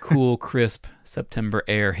 And the cool, crisp September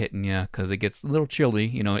air hitting you, because it gets a little chilly,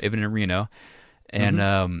 even in Reno.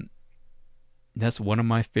 And that's one of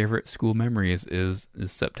my favorite school memories is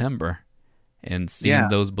September. And seeing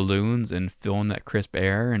those balloons and feeling that crisp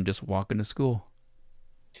air and just walking to school.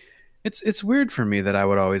 It's weird for me that I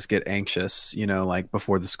would always get anxious, like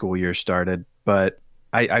before the school year started. But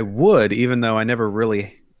I would, even though I never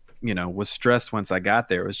really was stressed once I got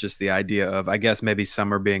there. It was just the idea of, I guess, maybe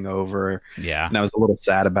summer being over. Yeah. And I was a little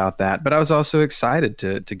sad about that. But I was also excited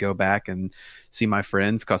to go back and see my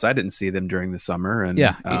friends, because I didn't see them during the summer. And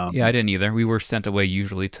I didn't either. We were sent away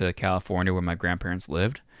usually to California where my grandparents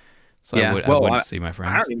lived. So I wouldn't see my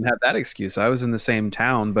friends. I don't even have that excuse. I was in the same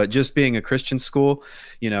town, but just being a Christian school,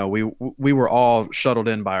 we were all shuttled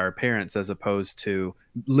in by our parents as opposed to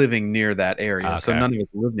living near that area. Okay. So none of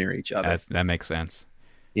us lived near each other. That makes sense.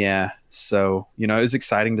 Yeah. So, it was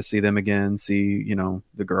exciting to see them again, see,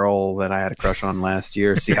 the girl that I had a crush on last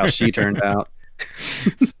year, see how she turned out.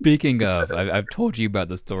 Speaking of, I've told you about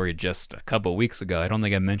the story just a couple of weeks ago. I don't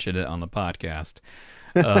think I mentioned it on the podcast.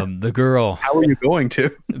 The girl. How are you going to?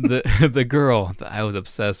 the girl that I was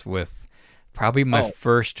obsessed with, probably my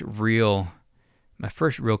first real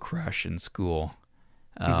crush in school.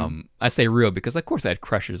 I say real because, of course, I had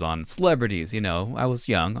crushes on celebrities. I was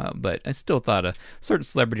young, but I still thought a certain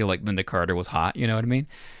celebrity like Linda Carter was hot. You know what I mean?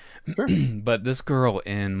 Sure. But this girl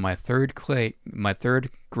in my third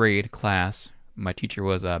grade class, my teacher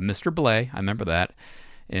was Mr. Blay. I remember that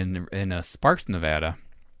in Sparks, Nevada.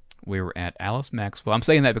 We were at Alice Maxwell. I'm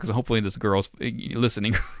saying that because hopefully this girl's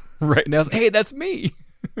listening right now. Hey, that's me.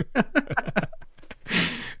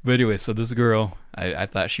 But anyway, so this girl, I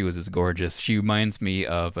thought she was as gorgeous. She reminds me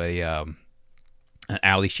of an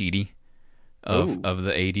Ally Sheedy of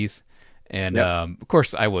the 80s. And, of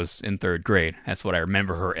course, I was in third grade. That's what I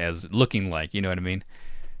remember her as looking like. You know what I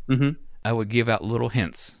mean? I would give out little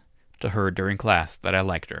hints to her during class that I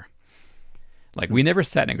liked her. Like, we never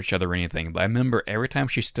sat next to each other or anything, but I remember every time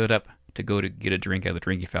she stood up to go to get a drink out of the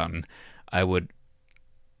drinking fountain, I would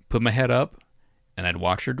put my head up, and I'd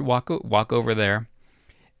watch her walk over there,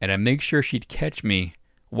 and I'd make sure she'd catch me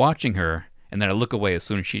watching her, and then I look away as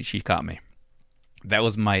soon as she caught me. That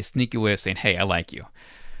was my sneaky way of saying, hey, I like you.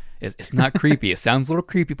 It's not creepy. It sounds a little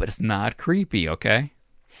creepy, but it's not creepy, okay?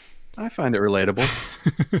 I find it relatable.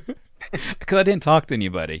 Because I didn't talk to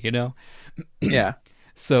anybody, you know? Yeah.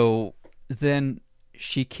 So then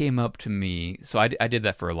she came up to me. So I did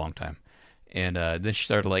that for a long time. And then she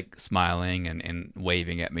started like smiling and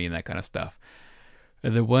waving at me and that kind of stuff.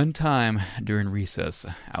 And then one time during recess,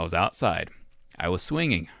 I was outside. I was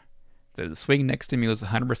swinging. The swing next to me was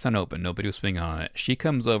 100% open. Nobody was swinging on it. She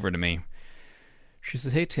comes over to me. She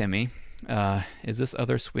says, hey, Timmy, is this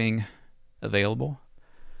other swing available?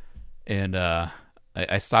 And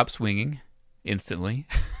I stopped swinging instantly.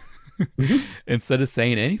 Instead of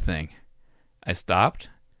saying anything, I stopped,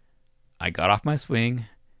 I got off my swing,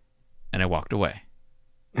 and I walked away.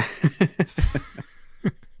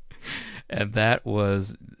 And that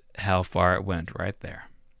was how far it went right there.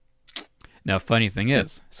 Now, funny thing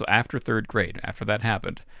is, so after third grade, after that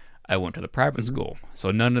happened, I went to the private school. So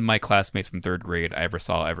none of my classmates from third grade I ever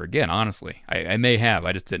saw ever again, honestly. I may have,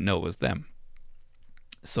 I just didn't know it was them.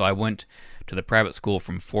 So I went to the private school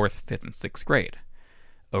from 4th, 5th, and 6th grade.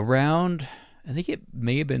 Around, I think it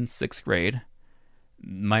may have been 6th grade,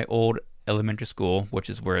 my old elementary school, which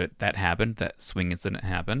is where that happened, that swing incident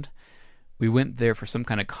happened, we went there for some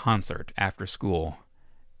kind of concert after school.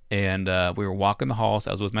 And we were walking the halls.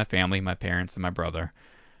 I was with my family, my parents, and my brother.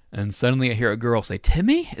 And suddenly I hear a girl say,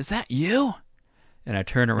 Timmy, is that you? And I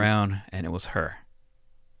turn around, and it was her.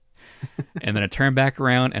 And then I turn back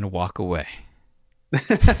around and walk away.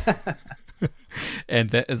 And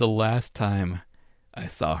that is the last time I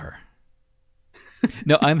saw her.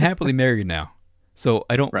 No, I'm happily married now. So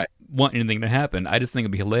I don't want anything to happen. I just think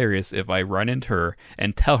it'd be hilarious if I run into her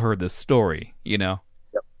and tell her this story, you know?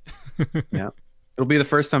 Yep. Yeah. It'll be the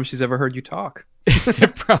first time she's ever heard you talk.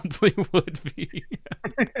 It probably would be.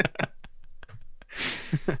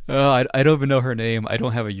 Oh, I don't even know her name. I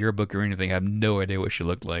don't have a yearbook or anything. I have no idea what she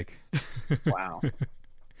looked like. Wow.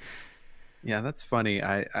 Yeah, that's funny.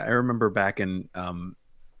 I remember back in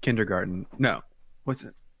kindergarten. No, what's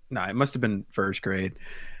it? No, it must have been first grade.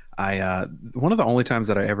 One of the only times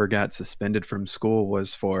that I ever got suspended from school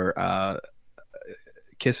was for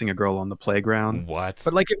kissing a girl on the playground. What?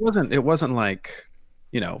 But like it wasn't like,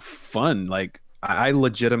 you know, fun. Like I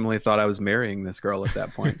legitimately thought I was marrying this girl at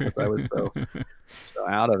that point because I was so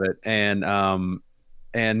out of it.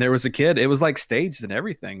 And there was a kid. It was like staged and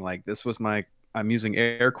everything. Like this was I'm using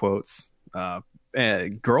air quotes,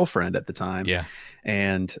 girlfriend at the time. Yeah.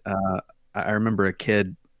 And I remember a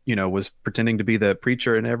kid, you know, was pretending to be the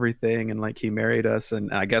preacher and everything, and like he married us.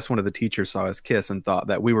 And I guess one of the teachers saw us kiss and thought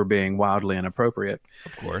that we were being wildly inappropriate.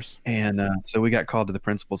 Of course. And so we got called to the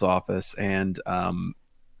principal's office, and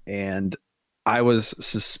I was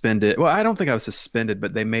suspended. Well, I don't think I was suspended,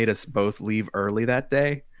 but they made us both leave early that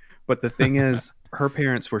day. But the thing is, her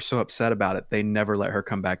parents were so upset about it, they never let her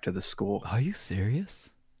come back to the school. Are you serious?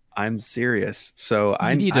 I'm serious. So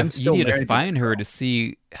you need to find her to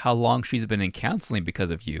see how long she's been in counseling because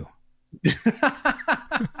of you.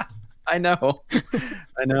 I know.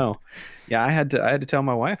 Yeah, I had to tell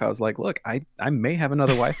my wife. I was like, look, I may have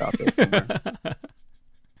another wife out there somewhere.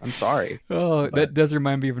 I'm sorry. Oh, that does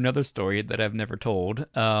remind me of another story that I've never told.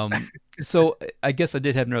 So I guess I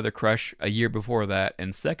did have another crush a year before that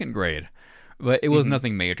in second grade. But it was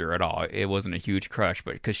nothing major at all. It wasn't a huge crush,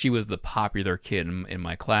 but because she was the popular kid in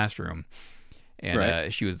my classroom.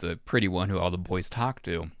 And she was the pretty one who all the boys talked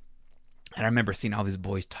to. And I remember seeing all these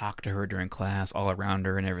boys talk to her during class, all around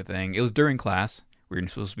her and everything. It was during class. We were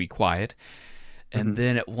supposed to be quiet. And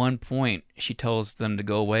then at one point, she tells them to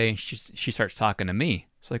go away, and she starts talking to me.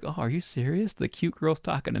 It's like, oh, are you serious? The cute girl's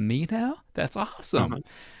talking to me now? That's awesome.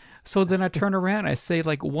 So then I turn around, I say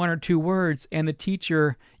like one or two words, and the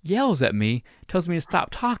teacher yells at me, tells me to stop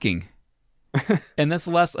talking. And that's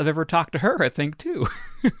the last I've ever talked to her, I think, too.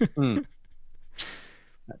 That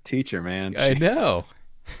teacher, man. I know.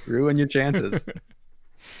 Ruin your chances.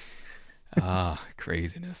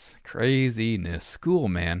 Craziness. School,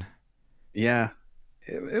 man. Yeah.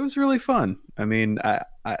 It was really fun. I mean, I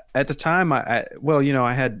at the time, I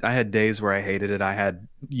had days where I hated it. I had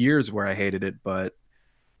years where I hated it, but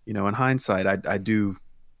you know, in hindsight, I do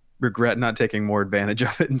regret not taking more advantage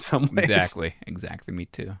of it in some ways. Exactly. Me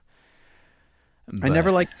too. I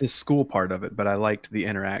never liked the school part of it, but I liked the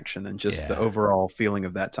interaction and just the overall feeling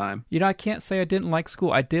of that time. You know, I can't say I didn't like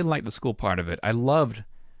school. I did like the school part of it. I loved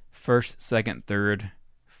 1st, 2nd, 3rd,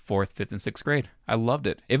 4th, 5th, and 6th grade. I loved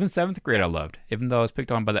it. Even 7th grade I loved, even though I was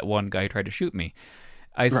picked on by that one guy who tried to shoot me.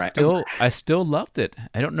 I still loved it.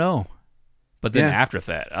 I don't know. But then after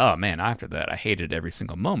that, I hated every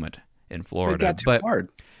single moment. in Florida. It got too but hard.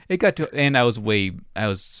 it got to, and I was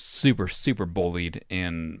super bullied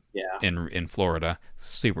in Florida.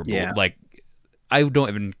 Super bullied. Yeah. Like, I don't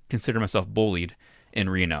even consider myself bullied in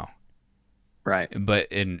Reno. Right.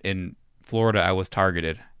 But in Florida, I was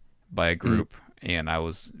targeted by a group, and I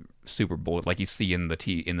was super bullied, like you see in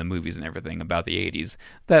the movies and everything about the 80s.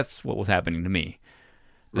 That's what was happening to me.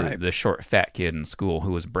 The short, fat kid in school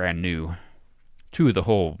who was brand new to the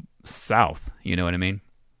whole South. You know what I mean?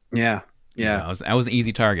 Yeah. Yeah. You know, I was an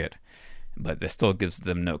easy target, but that still gives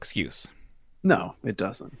them no excuse. No, it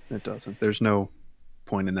doesn't. It doesn't. There's no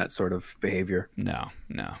point in that sort of behavior. No.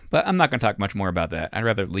 But I'm not going to talk much more about that. I'd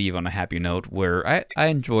rather leave on a happy note where I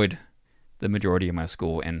enjoyed the majority of my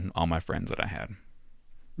school and all my friends that I had.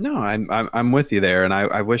 No, I'm with you there, and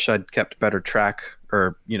I wish I'd kept better track,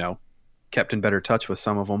 or kept in better touch with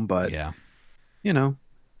some of them. But yeah,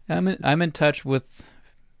 I'm in touch with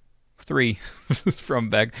 3 from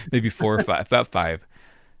back, maybe 4 or 5, about 5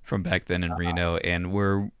 from back then in Reno, and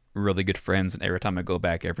we're really good friends. And every time I go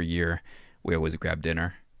back every year, we always grab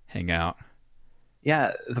dinner, hang out.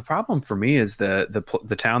 Yeah, the problem for me is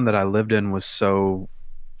the town that I lived in was so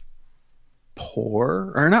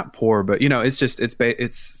poor, or not poor, but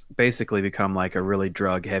it's basically become like a really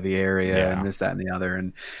drug heavy area, and this, that, and the other.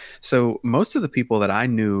 And so most of the people that I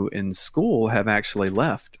knew in school have actually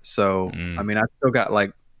left. So I mean, I've still got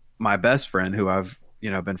like my best friend who I've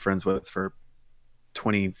been friends with for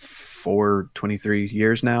 24, 23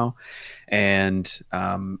 years now, and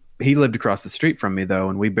he lived across the street from me though,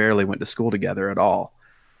 and we barely went to school together at all,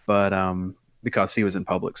 but because he was in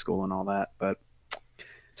public school and all that. But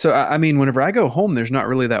so, I mean, whenever I go home, there's not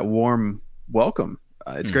really that warm welcome.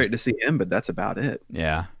 It's great to see him, but that's about it.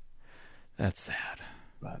 Yeah. That's sad.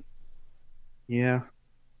 But yeah,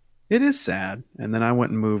 it is sad. And then I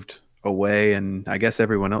went and moved away, and I guess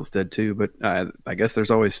everyone else did too. But I guess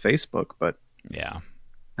there's always Facebook, but yeah,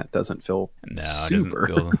 that doesn't feel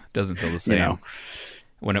super. It doesn't feel the same.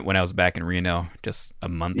 When I was back in Reno just a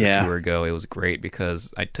month or 2 ago, it was great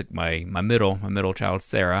because I took my middle child,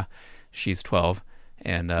 Sarah. She's 12.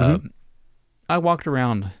 And I walked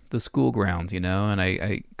around the school grounds,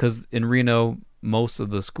 and because in Reno, most of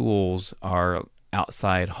the schools are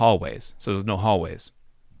outside hallways, so there's no hallways.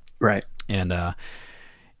 Right. And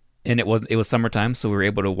it was summertime, so we were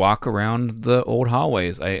able to walk around the old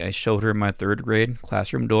hallways. I showed her my 3rd grade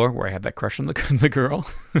classroom door where I had that crush on the girl.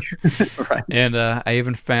 Right. And I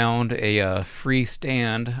even found a free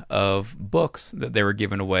stand of books that they were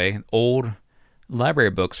giving away, old library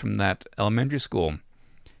books from that elementary school.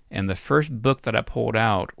 And the first book that I pulled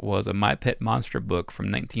out was a My Pet Monster book from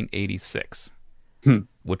 1986,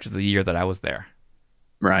 which is the year that I was there.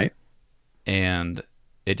 Right. And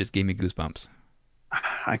it just gave me goosebumps.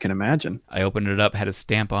 I can imagine. I opened it up, had a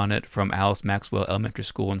stamp on it from Alice Maxwell Elementary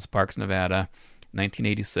School in Sparks, Nevada,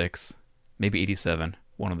 1986, maybe 87,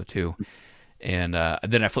 one of the two. And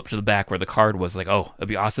then I flipped to the back where the card was like, oh, it'd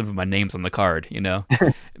be awesome if my name's on the card,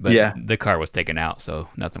 But the card was taken out, so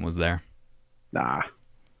nothing was there. Nah.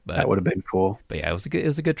 But, that would have been cool. But yeah, it was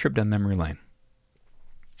a good trip down memory lane.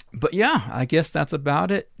 But yeah, I guess that's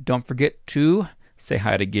about it. Don't forget to say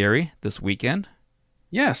hi to Gary this weekend.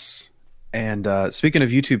 Yes. And speaking of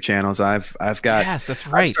YouTube channels, I've got. Yes, that's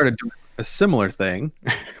right. I started doing a similar thing.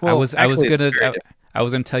 Well, I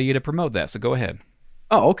was gonna tell you to promote that, so go ahead.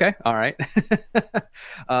 Oh, okay. All right.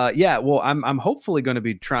 Yeah. Well, I'm hopefully going to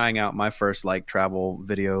be trying out my first like travel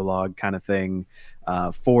video log kind of thing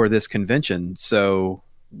for this convention. So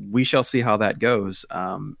we shall see how that goes.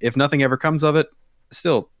 If nothing ever comes of it,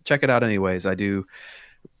 still check it out anyways. I do.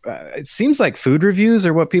 It seems like food reviews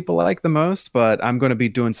are what people like the most, but I'm going to be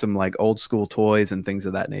doing some like old school toys and things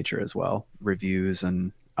of that nature as well. Reviews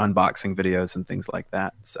and unboxing videos and things like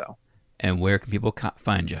that. So. And where can people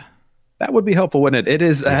find you? That would be helpful, wouldn't it? It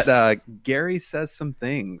is at Gary Says Some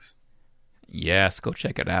Things. Yes, go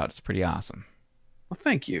check it out. It's pretty awesome. Well,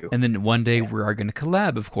 thank you. And then one day we are going to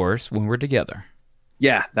collab, of course, when we're together.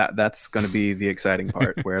 Yeah, that's going to be the exciting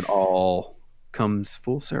part where it all comes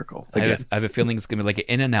full circle. I have a feeling it's going to be like an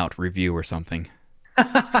In-N-Out review or something.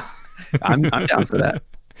 I'm down for that.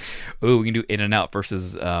 Ooh, we can do In-N-Out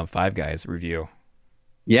versus Five Guys review.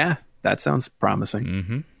 Yeah, that sounds promising.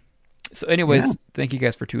 Mm-hmm. So anyways, Thank you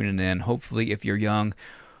guys for tuning in. Hopefully, if you're young,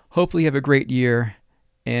 hopefully you have a great year.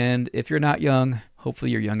 And if you're not young, hopefully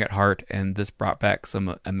you're young at heart. And this brought back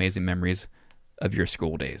some amazing memories of your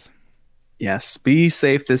school days. Yes, be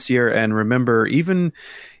safe this year. And remember, even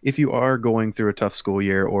if you are going through a tough school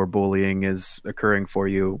year or bullying is occurring for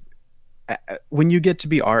you, when you get to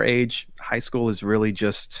be our age, high school is really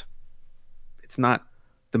just, it's not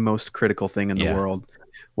the most critical thing in the world.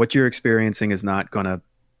 What you're experiencing is not going to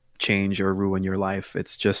change or ruin your life.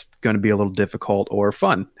 It's just going to be a little difficult or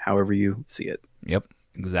fun, however you see it. Yep,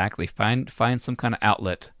 exactly. Find some kind of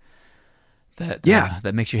outlet that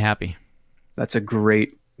that makes you happy. That's a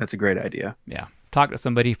great idea. Yeah. Talk to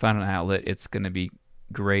somebody, find an outlet. It's going to be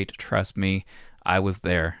great. Trust me. I was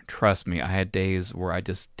there. Trust me. I had days where I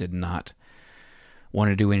just did not want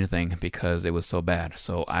to do anything because it was so bad.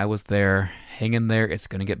 So I was there. Hang in there. It's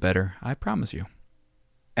going to get better. I promise you.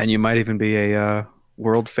 And you might even be a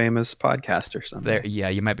world famous podcaster someday. There, yeah,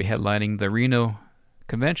 you might be headlining the Reno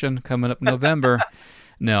convention coming up in November.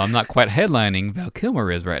 No, I'm not quite headlining. Val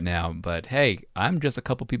Kilmer is right now, but hey, I'm just a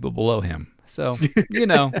couple people below him. So, you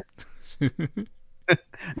know.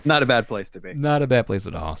 Not a bad place to be. Not a bad place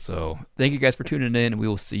at all. So thank you guys for tuning in, and we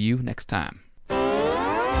will see you next time.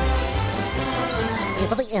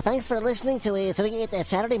 Thanks for listening to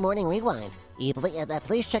Saturday Morning Rewind.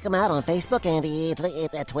 Please check them out on Facebook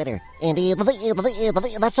and Twitter. And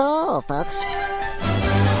that's all, folks.